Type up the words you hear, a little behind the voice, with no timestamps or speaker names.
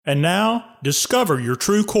And now, discover your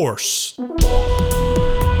true course.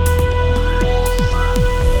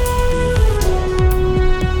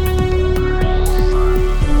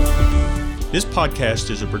 This podcast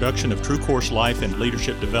is a production of True Course Life and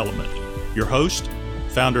Leadership Development. Your host,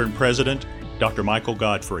 founder and president, Dr. Michael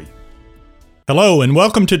Godfrey. Hello, and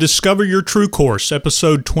welcome to Discover Your True Course,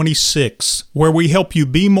 episode 26, where we help you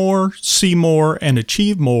be more, see more, and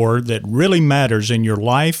achieve more that really matters in your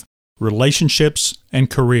life, relationships, and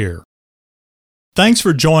career. Thanks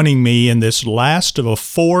for joining me in this last of a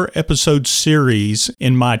 4-episode series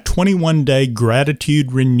in my 21-day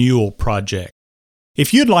gratitude renewal project.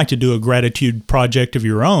 If you'd like to do a gratitude project of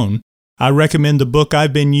your own, I recommend the book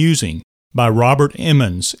I've been using by Robert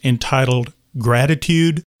Emmons entitled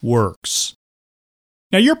Gratitude Works.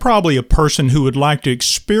 Now, you're probably a person who would like to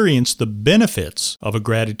experience the benefits of a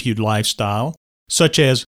gratitude lifestyle, such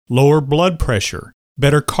as lower blood pressure,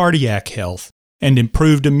 better cardiac health, and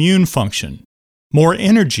improved immune function, more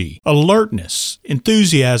energy, alertness,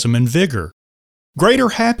 enthusiasm, and vigor, greater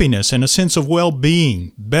happiness and a sense of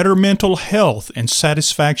well-being, better mental health and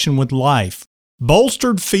satisfaction with life,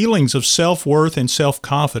 bolstered feelings of self-worth and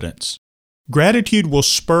self-confidence. Gratitude will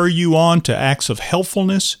spur you on to acts of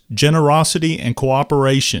helpfulness, generosity, and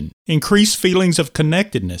cooperation, increase feelings of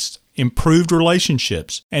connectedness, improved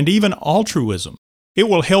relationships, and even altruism. It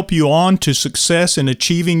will help you on to success in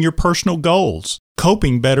achieving your personal goals,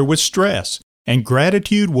 coping better with stress, and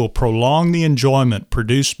gratitude will prolong the enjoyment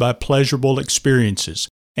produced by pleasurable experiences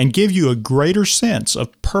and give you a greater sense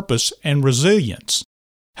of purpose and resilience.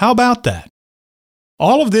 How about that?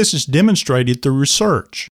 All of this is demonstrated through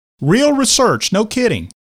research. Real research, no kidding.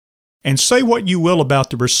 And say what you will about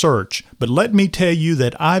the research, but let me tell you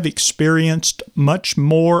that I've experienced much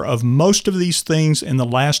more of most of these things in the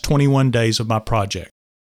last 21 days of my project.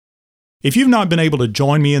 If you've not been able to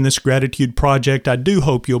join me in this gratitude project, I do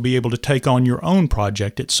hope you'll be able to take on your own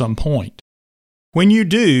project at some point. When you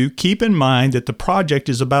do, keep in mind that the project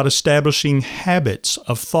is about establishing habits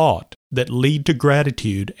of thought that lead to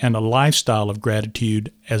gratitude and a lifestyle of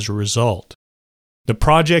gratitude as a result. The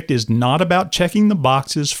project is not about checking the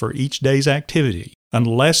boxes for each day's activity,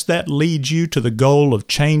 unless that leads you to the goal of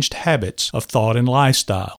changed habits of thought and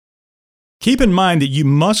lifestyle. Keep in mind that you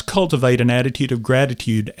must cultivate an attitude of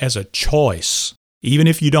gratitude as a choice, even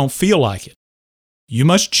if you don't feel like it. You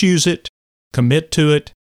must choose it, commit to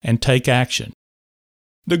it, and take action.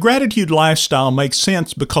 The gratitude lifestyle makes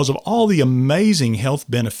sense because of all the amazing health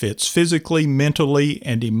benefits physically, mentally,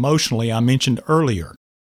 and emotionally I mentioned earlier.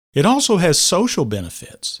 It also has social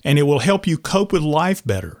benefits, and it will help you cope with life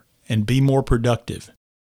better and be more productive.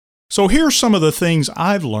 So here are some of the things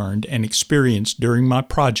I've learned and experienced during my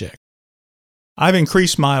project. I've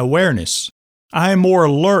increased my awareness. I am more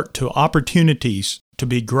alert to opportunities to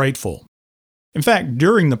be grateful. In fact,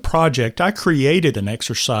 during the project, I created an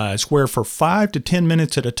exercise where for 5 to 10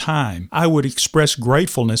 minutes at a time, I would express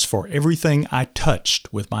gratefulness for everything I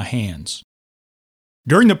touched with my hands.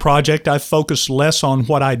 During the project, I focused less on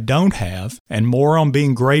what I don't have and more on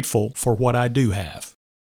being grateful for what I do have.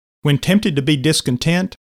 When tempted to be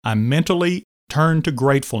discontent, I mentally turned to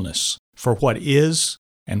gratefulness for what is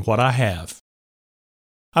and what I have.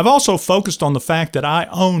 I've also focused on the fact that I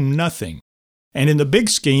own nothing, and in the big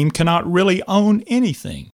scheme cannot really own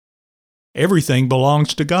anything. Everything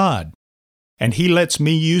belongs to God, and He lets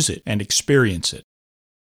me use it and experience it.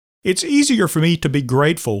 It's easier for me to be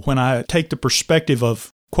grateful when I take the perspective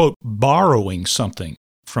of, quote, borrowing something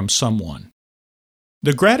from someone.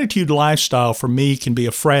 The gratitude lifestyle for me can be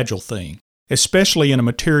a fragile thing, especially in a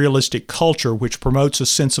materialistic culture which promotes a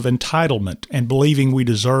sense of entitlement and believing we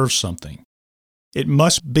deserve something. It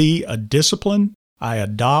must be a discipline I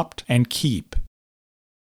adopt and keep.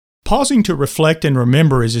 Pausing to reflect and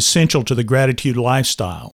remember is essential to the gratitude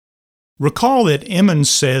lifestyle. Recall that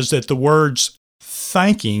Emmons says that the words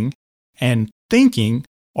thanking and thinking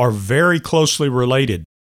are very closely related,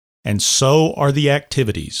 and so are the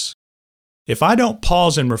activities. If I don't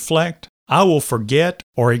pause and reflect, I will forget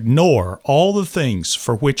or ignore all the things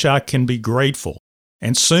for which I can be grateful,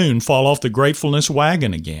 and soon fall off the gratefulness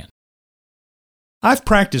wagon again. I've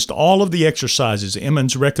practiced all of the exercises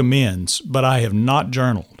Emmons recommends, but I have not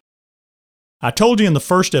journaled. I told you in the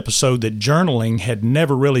first episode that journaling had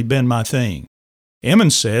never really been my thing.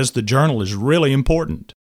 Emmons says the journal is really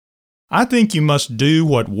important. I think you must do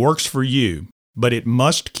what works for you, but it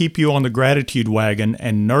must keep you on the gratitude wagon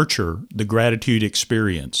and nurture the gratitude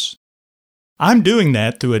experience. I'm doing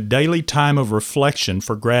that through a daily time of reflection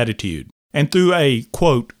for gratitude, and through a,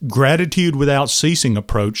 quote, gratitude without ceasing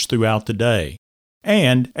approach throughout the day.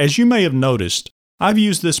 And, as you may have noticed, I've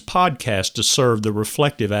used this podcast to serve the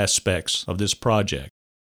reflective aspects of this project.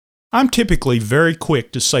 I'm typically very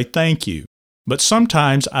quick to say thank you, but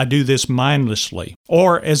sometimes I do this mindlessly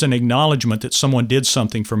or as an acknowledgement that someone did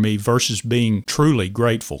something for me versus being truly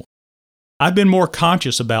grateful. I've been more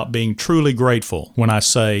conscious about being truly grateful when I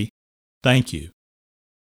say thank you.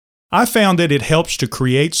 I found that it helps to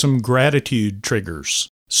create some gratitude triggers,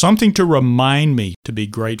 something to remind me to be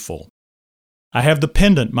grateful. I have the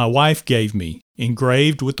pendant my wife gave me,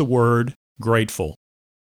 engraved with the word grateful.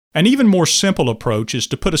 An even more simple approach is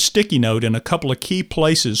to put a sticky note in a couple of key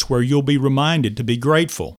places where you'll be reminded to be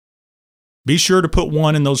grateful. Be sure to put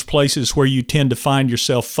one in those places where you tend to find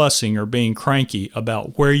yourself fussing or being cranky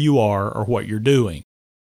about where you are or what you're doing.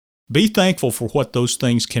 Be thankful for what those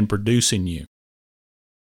things can produce in you.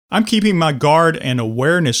 I'm keeping my guard and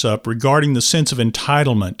awareness up regarding the sense of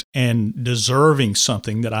entitlement and deserving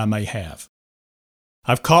something that I may have.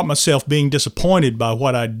 I've caught myself being disappointed by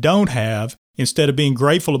what I don't have instead of being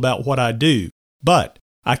grateful about what I do, but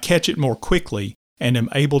I catch it more quickly and am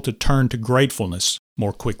able to turn to gratefulness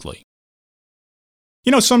more quickly.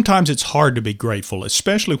 Sometimes it's hard to be grateful,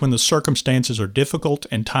 especially when the circumstances are difficult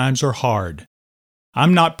and times are hard.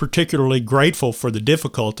 I'm not particularly grateful for the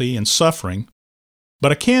difficulty and suffering,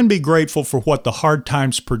 but I can be grateful for what the hard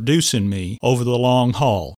times produce in me over the long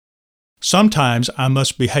haul. Sometimes I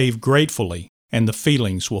must behave gratefully, and the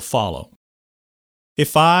feelings will follow.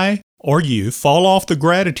 If I or you fall off the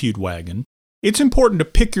gratitude wagon, it's important to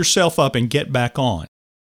pick yourself up and get back on.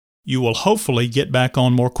 You will hopefully get back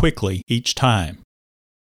on more quickly each time.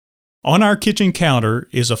 On our kitchen counter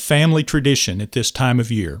is a family tradition at this time of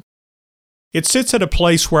year. It sits at a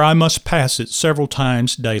place where I must pass it several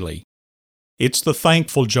times daily. It's the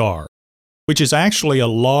thankful jar, which is actually a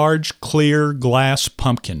large, clear glass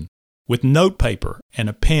pumpkin with notepaper and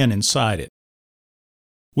a pen inside it.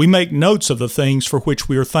 We make notes of the things for which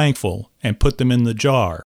we are thankful and put them in the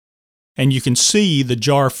jar, and you can see the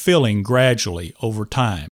jar filling gradually over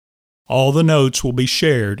time. All the notes will be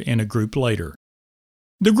shared in a group later.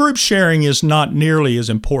 The group sharing is not nearly as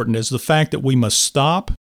important as the fact that we must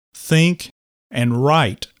stop, think, and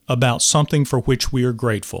write about something for which we are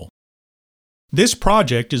grateful. This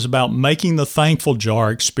project is about making the thankful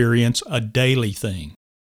jar experience a daily thing.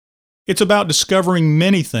 It's about discovering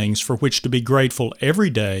many things for which to be grateful every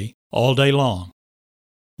day, all day long.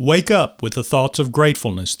 Wake up with the thoughts of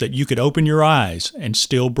gratefulness that you could open your eyes and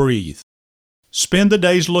still breathe. Spend the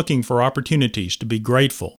days looking for opportunities to be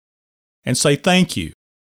grateful, and say thank you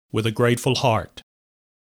with a grateful heart.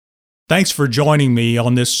 Thanks for joining me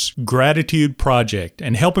on this gratitude project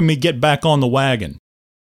and helping me get back on the wagon.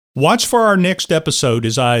 Watch for our next episode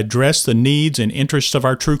as I address the needs and interests of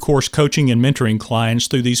our True Course coaching and mentoring clients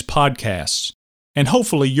through these podcasts, and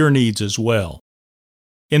hopefully your needs as well.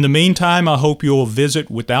 In the meantime, I hope you'll visit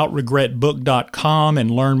withoutregretbook.com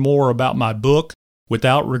and learn more about my book,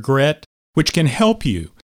 Without Regret, which can help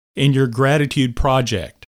you in your gratitude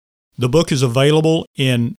project. The book is available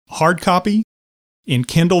in hard copy, in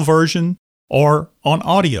Kindle version, or on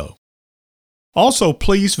audio. Also,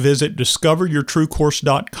 please visit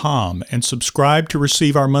discoveryourtruecourse.com and subscribe to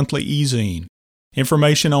receive our monthly e-zine,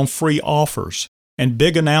 information on free offers, and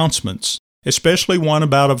big announcements, especially one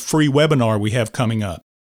about a free webinar we have coming up.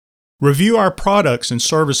 Review our products and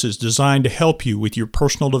services designed to help you with your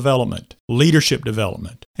personal development, leadership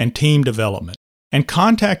development, and team development, and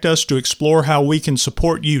contact us to explore how we can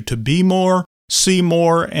support you to be more, see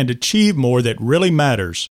more, and achieve more that really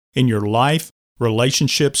matters in your life,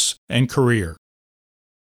 relationships, and career.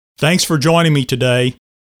 Thanks for joining me today.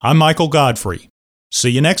 I'm Michael Godfrey.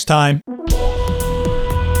 See you next time.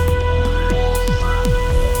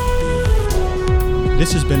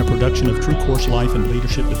 This has been a production of True Course Life and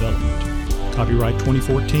Leadership Development. Copyright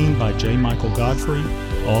 2014 by J. Michael Godfrey.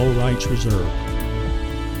 All rights reserved.